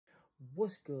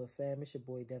What's good, fam? It's your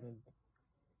boy Devin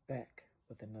back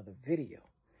with another video.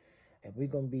 And we're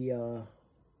going to be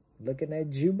looking at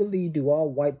Jubilee. Do all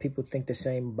white people think the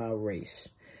same about race?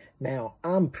 Now,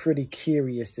 I'm pretty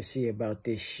curious to see about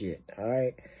this shit, all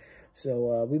right?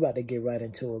 So we about to get right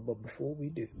into it, but before we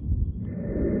do,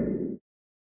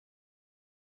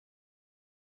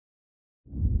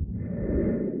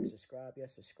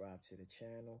 subscribe to the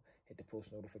channel, hit the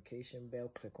post notification bell,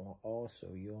 click on all so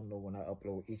you'll know when I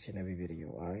upload each and every video.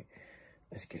 All right,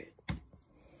 let's get it. I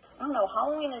don't know,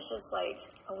 Halloween is just like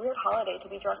a weird holiday to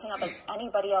be dressing up as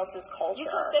anybody else's culture. You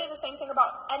can say the same thing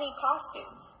about any costume.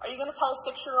 Are you going to tell a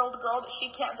 6-year-old girl that she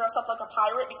can't dress up like a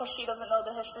pirate because she doesn't know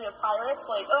the history of pirates?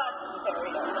 Like, that's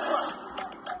very different.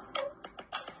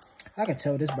 I can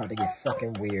tell this about to get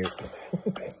fucking weird.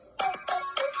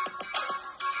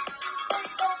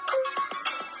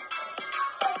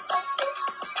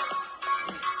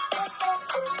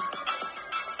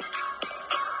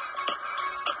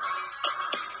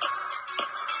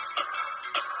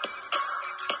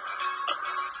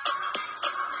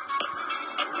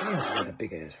 Damn, she got a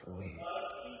big ass forehead.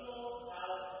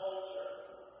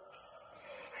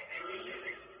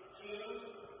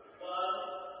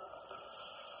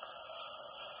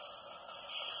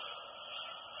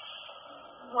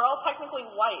 We're all technically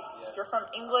white. If you're from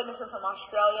England, if you're from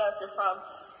Australia, if you're from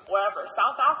wherever,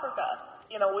 South Africa,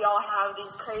 you know, we all have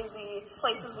these crazy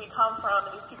places we come from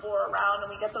and these people are around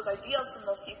and we get those ideas from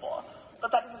those people.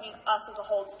 But that doesn't mean us as a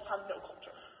whole have no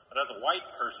culture. But as a white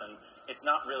person, it's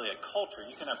not really a culture.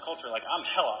 You can have culture like I'm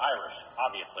hella Irish,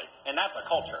 obviously, and that's a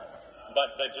culture.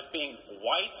 But just being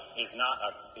white is not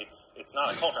it's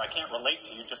not a culture. I can't relate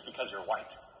to you just because you're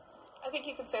white. I think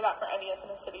you could say that for any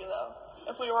ethnicity, though.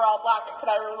 If we were all black, could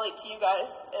I relate to you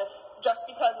guys if just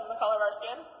because of the color of our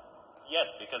skin?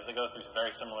 Yes, because they go through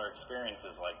very similar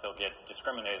experiences. Like they'll get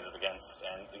discriminated against,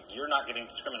 and you're not getting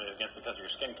discriminated against because of your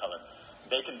skin color.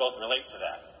 They can both relate to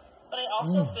that. But I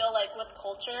also feel like with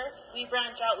culture, we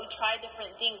branch out, we try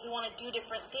different things, we want to do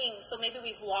different things. So maybe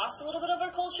we've lost a little bit of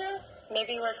our culture.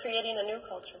 Maybe we're creating a new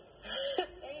culture. There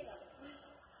you go.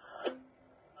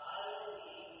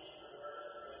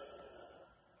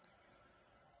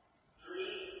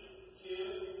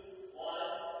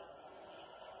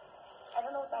 I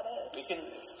don't know what that is. We can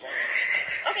explain.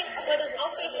 Okay, I'll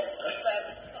stay here.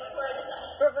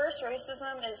 Reverse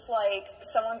racism is like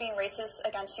someone being racist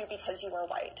against you because you are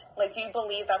white. Like, do you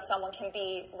believe that someone can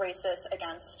be racist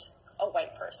against a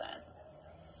white person?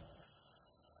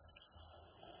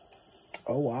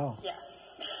 Oh, wow. Yeah.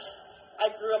 I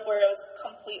grew up where it was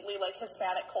completely like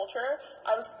Hispanic culture.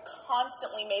 I was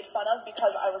constantly made fun of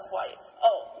because I was white.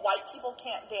 Oh, white people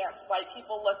can't dance. White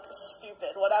people look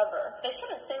stupid, whatever. They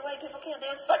shouldn't say white people can't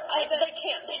dance, but they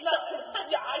can't dance. No,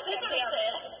 yeah, I can't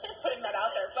dance. Just putting that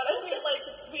out there. But I mean, like,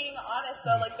 being honest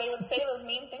though, like they would say those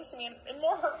mean things to me and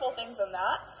more hurtful things than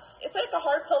that. It's like a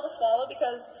hard pill to swallow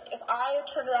because if I had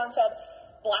turned around and said,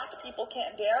 black people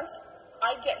can't dance,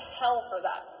 I'd get hell for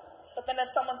that. But then if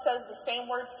someone says the same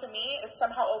words to me, it's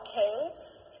somehow okay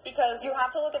because You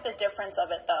have to look at the difference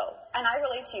of it, though. And I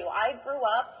relate to you. I grew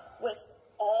up with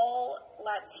all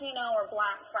Latino or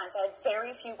black friends. I had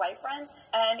very few white friends.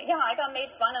 And yeah, I got made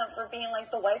fun of for being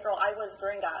like the white girl. I was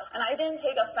gringa. And I didn't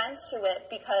take offense to it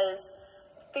because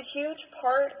the huge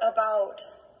part about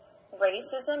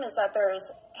racism is that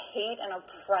there's hate and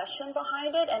oppression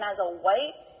behind it. And as a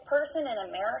white person in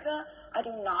America, I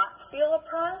do not feel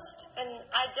oppressed. And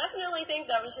I definitely think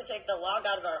that we should take the log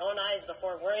out of our own eyes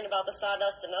before worrying about the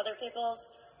sawdust in other people's.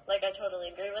 Like, I totally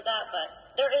agree with that,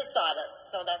 but there is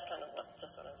sawdust, so that's kind of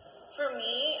just what I'm saying. For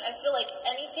me, I feel like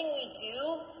anything we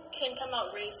do can come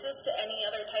out racist to any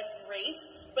other type of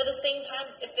race, but at the same time,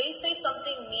 if they say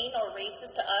something mean or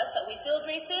racist to us that we feel is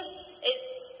racist, it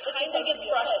kind of gets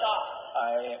brushed off.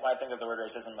 When I think of the word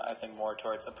racism, I think more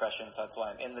towards oppression, so that's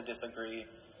why I'm in the disagree.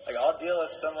 Like, I'll deal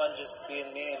with someone just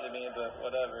being mean to me, but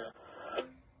whatever.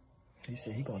 He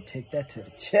said he gonna take that to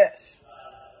the chest.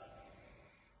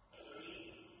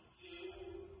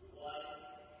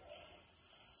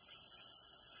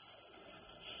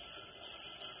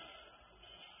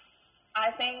 I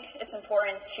think it's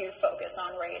important to focus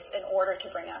on race in order to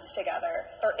bring us together.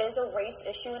 There is a race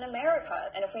issue in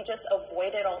America, and if we just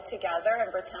avoid it altogether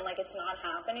and pretend like it's not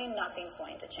happening, nothing's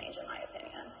going to change, in my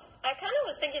opinion. I kind of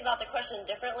was thinking about the question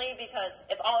differently because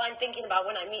if all I'm thinking about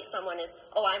when I meet someone is,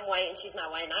 oh, I'm white and she's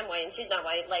not white and I'm white and she's not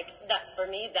white, like that for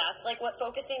me, that's like what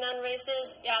focusing on race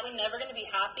is. Yeah, we're never going to be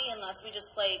happy unless we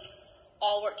just like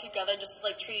all work together just to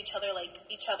like treat each other like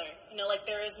each other. You know, like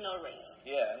there is no race.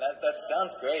 Yeah, and that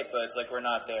sounds great, but it's like we're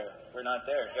not there. We're not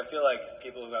there. I feel like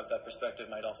people who have that perspective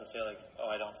might also say like, oh,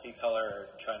 I don't see color, or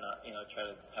try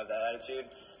to have that attitude.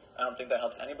 I don't think that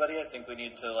helps anybody. I think we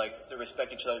need to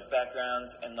respect each other's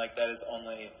backgrounds, and like that is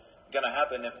only gonna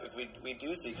happen if we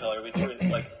do see color. We do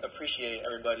like appreciate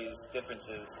everybody's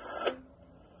differences.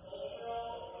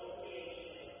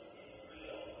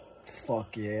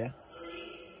 Fuck yeah.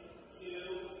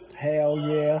 Hell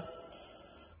yeah.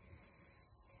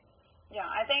 Yeah,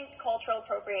 I think cultural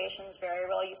appropriation is very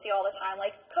real. You see all the time,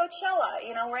 like Coachella,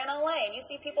 you know, we're in LA, and you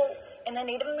see people in the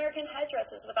Native American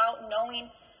headdresses without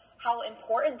knowing how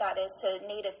important that is to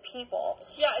Native people.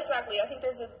 Yeah, exactly. I think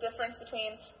there's a difference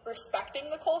between respecting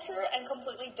the culture and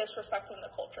completely disrespecting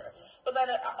the culture. But then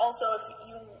also, if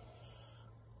you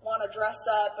want to dress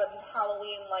up on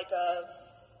Halloween like a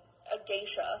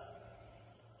geisha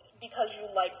because you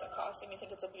like the costume, you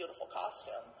think it's a beautiful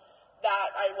costume, that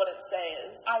I wouldn't say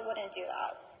is... I wouldn't do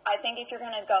that. I think if you're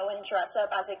going to go and dress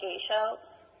up as a geisha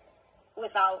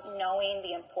without knowing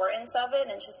the importance of it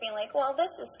and just being like, well,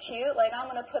 this is cute, like, I'm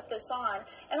going to put this on.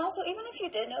 And also, even if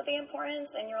you did know the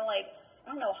importance and you're like,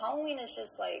 I don't know, Halloween is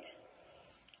just like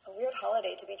a weird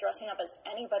holiday to be dressing up as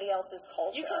anybody else's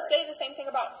culture. You can say the same thing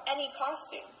about any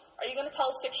costume. Are you going to tell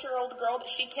a 6-year-old girl that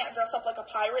she can't dress up like a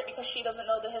pirate because she doesn't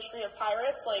know the history of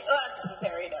pirates? Like, that's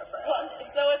very different. Well,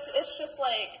 so it's just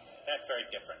like... That's very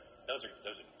different. Those are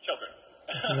children.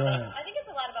 Right. I think it's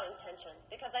a lot about intention,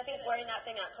 because I think wearing that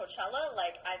thing at Coachella,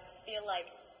 like, I feel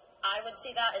like I would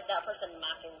see that as that person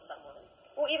mocking someone.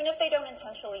 Well, even if they don't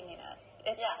intentionally mean it,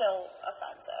 it's still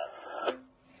offensive.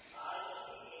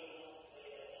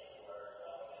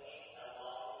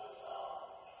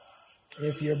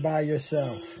 If you're by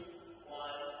yourself.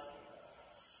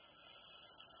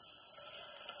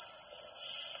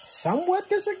 Somewhat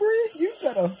disagree? You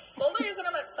better. The only reason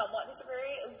I'm at somewhat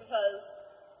disagree is because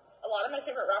a lot of my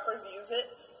favorite rappers use it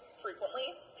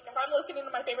frequently. Like if I'm listening to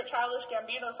my favorite Childish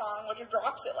Gambino song, which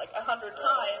drops it like 100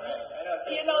 times, I know, so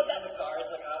you know that in the car,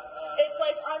 it's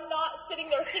like I'm not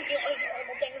sitting there thinking all these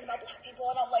horrible things about black people,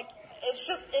 and I'm like, it's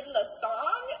just in the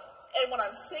song, and when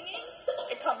I'm singing,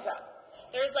 it comes out.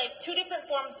 There's like 2 different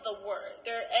forms of the word.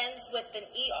 There ends with an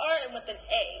ER and with an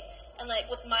A. And like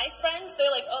with my friends, they're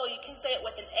like, oh, you can say it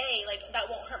with an A, like that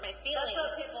won't hurt my feelings.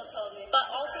 That's what people told me. But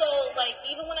also, like,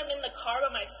 even when I'm in the car by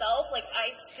myself, like,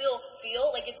 I still feel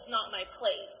like it's not my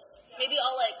place. Maybe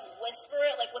I'll, like, whisper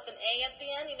it, like, with an A at the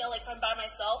end, you know, like, if I'm by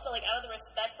myself. But, like, out of the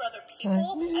respect for other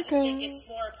people, I just think it's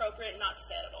more appropriate not to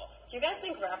say it at all. Do you guys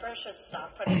think rappers should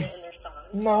stop putting it in their songs?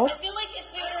 No. I feel like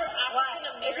if they're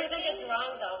African-American... If you think it's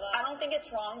wrong, though, why? I don't think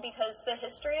it's wrong because the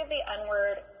history of the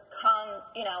N-word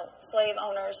slave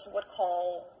owners would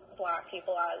call black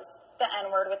people as the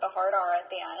N-word with the hard R at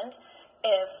the end.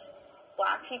 If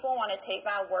black people want to take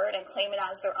that word and claim it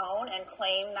as their own and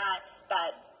claim that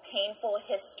painful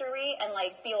history and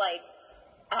like be like,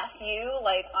 F you,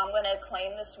 like I'm going to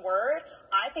claim this word,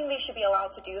 I think they should be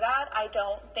allowed to do that. I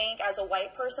don't think as a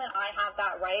white person I have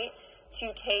that right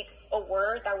to take a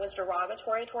word that was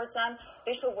derogatory towards them.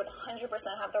 They should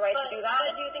 100% have the right to do that.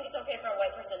 But do you think it's okay for a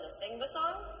white person to sing the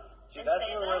song? See, that's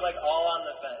where we're like all on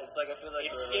the fence. It's like I feel like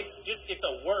it's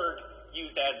a word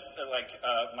used as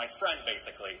my friend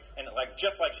basically, and like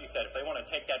just like she said, if they want to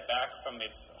take that back from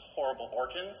its horrible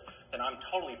origins, then I'm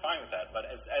totally fine with that. But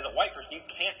as a white person, you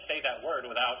can't say that word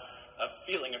without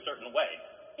feeling a certain way.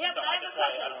 Yeah, so but I have a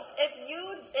question.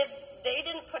 If they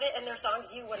didn't put it in their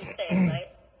songs, you wouldn't say it, right?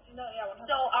 No, yeah. 100%.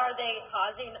 So are they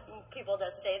causing people to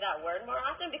say that word more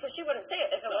often? Because she wouldn't say it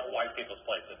if it's it wasn't white people's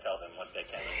place to tell them what they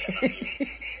can and cannot use.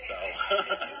 So.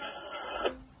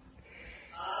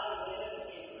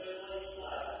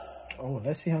 Oh,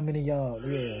 let's see how many y'all.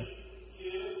 Yeah.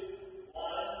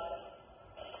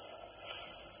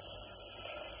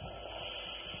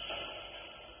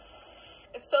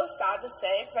 It's so sad to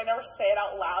say because I never say it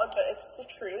out loud, but it's the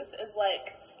truth. Is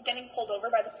like getting pulled over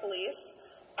by the police.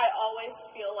 I always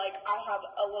feel like I have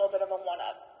a little bit of a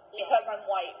one-up because I'm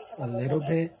white, because I'm a little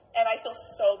woman. bit. And I feel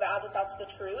so bad that that's the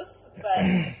truth, but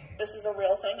this is a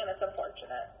real thing and it's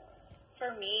unfortunate.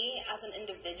 For me, as an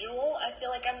individual, I feel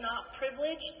like I'm not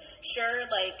privileged. Sure,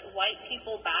 like, white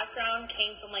people background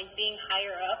came from, like, being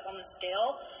higher up on the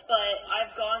scale, but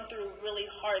I've gone through really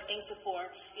hard things before.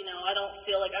 You know, I don't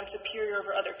feel like I'm superior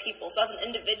over other people. So as an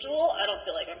individual, I don't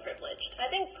feel like I'm privileged. I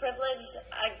think privileged,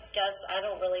 I guess I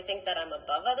don't really think that I'm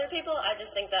above other people. I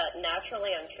just think that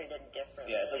naturally I'm treated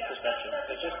differently. Yeah, it's like perception.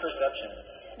 It's just perception.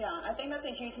 Yeah, I think that's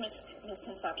a huge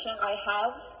misconception. I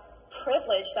have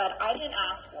privilege that I didn't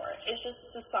ask for. It's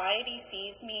just society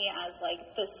sees me as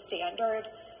like the standard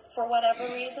for whatever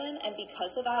reason, and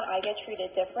because of that, I get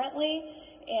treated differently.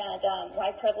 And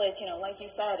white privilege, you know, like you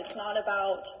said, it's not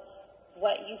about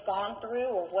what you've gone through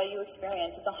or what you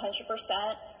experience. It's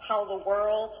 100% how the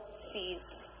world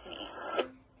sees me.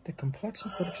 The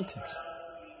complexion for the protection.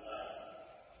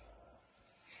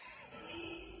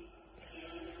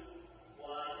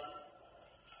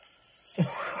 Yeah,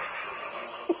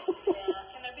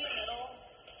 can there be a middle?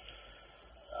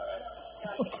 Alright.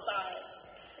 Yeah, pick a side.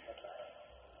 Pick a side.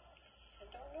 I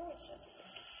don't know which one.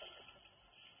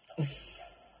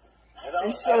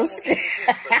 It's so scary.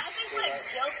 I think like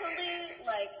guiltily,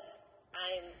 like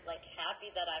I'm like happy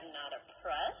that I'm not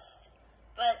oppressed,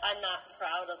 but I'm not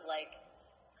proud of like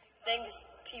things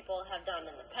people have done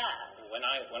in the past. When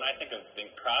I think of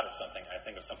being proud of something, I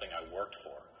think of something I worked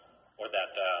for, or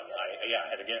that I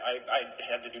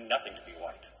had to do nothing to be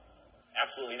white,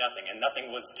 absolutely nothing, and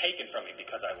nothing was taken from me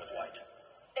because I was white.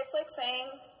 It's like saying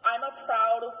I'm a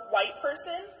proud white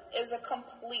person is a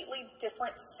completely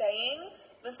different saying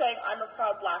than saying I'm a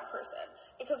proud black person.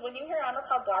 Because when you hear I'm a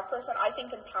proud black person, I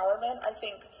think empowerment, I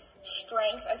think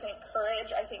strength, I think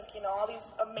courage, I think, you know, all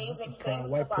these amazing things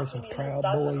white the black person, community has proud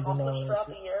done and boys and all accomplished that throughout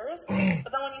the years.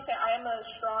 But then when you say I'm a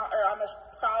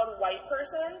proud white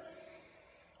person,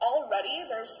 already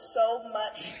there's so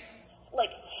much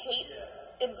like hate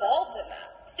involved in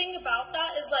that. Thing about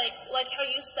that is like how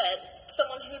you said,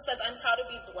 someone who says I'm proud to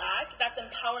be black, that's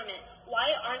empowerment.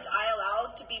 Why aren't I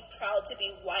allowed to be proud to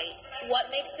be white?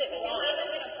 What makes it wrong?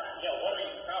 Yeah, what are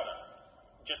you proud of?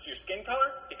 Just your skin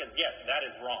color? Because yes, that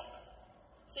is wrong.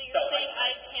 So you're saying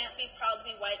I can't be proud to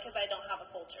be white because I don't have a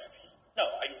culture? No,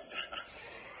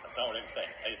 that's not what I'm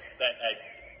saying. It's that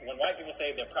when white people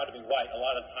say they're proud to be white, a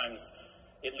lot of times,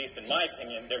 at least in my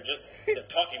opinion, they're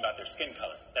talking about their skin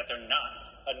color, that they're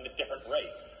not a different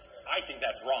race. I think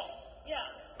that's wrong. Yeah.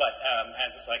 But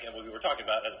as like we were talking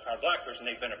about, as a proud black person,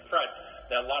 they've been oppressed.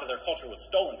 That a lot of their culture was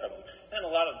stolen from them. And a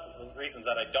lot of the reasons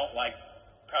that I don't like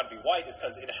proud to be white is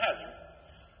because it has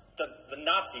the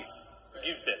Nazis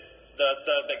used it.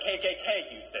 The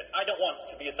KKK used it. I don't want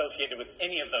to be associated with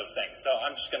any of those things. So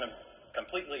I'm just going to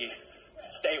completely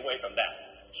stay away from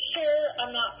that. Sure,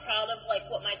 I'm not proud of like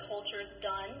what my culture's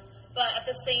done, but at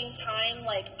the same time,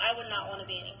 like I would not want to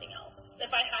be anything else.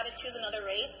 If I had to choose another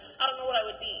race, I don't know what I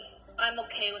would be. I'm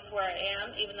okay with where I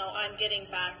am, even though I'm getting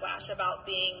backlash about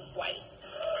being white.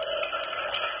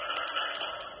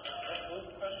 Food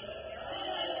questions?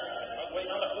 I was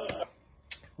waiting on the food questions.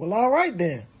 Well, all right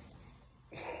then.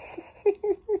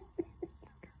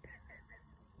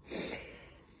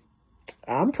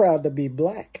 I'm proud to be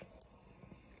black.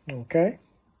 Okay.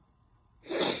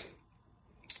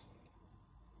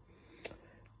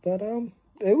 But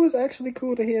it was actually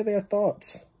cool to hear their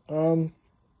thoughts. I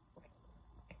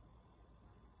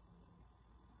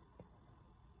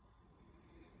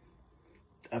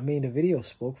mean, the video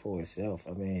spoke for itself.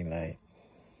 I mean, like,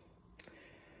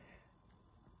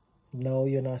 no,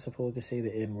 you're not supposed to say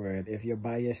the N-word. If you're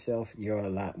by yourself, you're a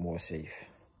lot more safe.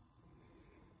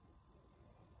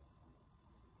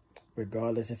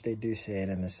 Regardless if they do say it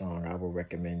in the song, I would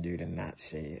recommend you to not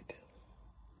say it.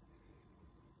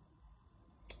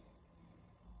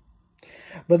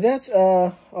 But that's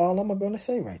all I'm going to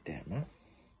say right there, man.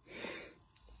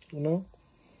 You know?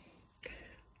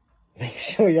 Make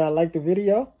sure y'all like the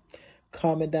video,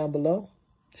 comment down below,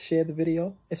 share the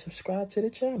video, and subscribe to the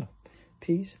channel.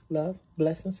 Peace, love,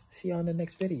 blessings. See y'all in the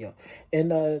next video.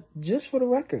 And just for the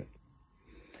record,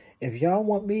 if y'all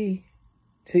want me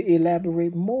to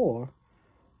elaborate more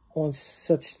on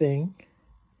such thing,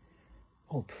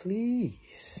 oh,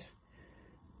 please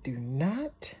do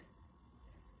not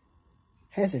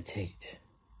hesitate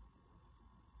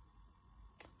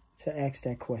to ask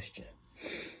that question.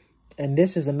 And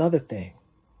this is another thing.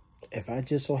 If I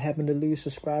just so happen to lose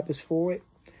subscribers for it,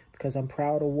 because I'm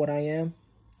proud of what I am,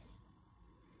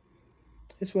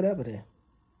 it's whatever then.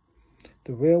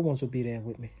 The real ones will be there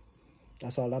with me.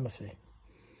 That's all I'm going to say.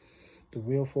 The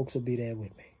real folks will be there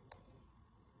with me.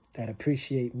 That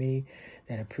appreciate me,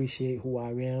 that appreciate who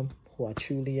I am, who I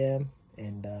truly am.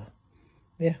 And,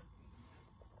 yeah.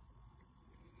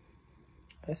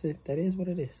 That's it. That is what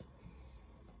it is.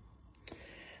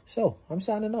 So, I'm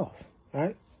signing off. All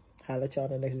right? I'll let y'all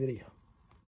in the next video.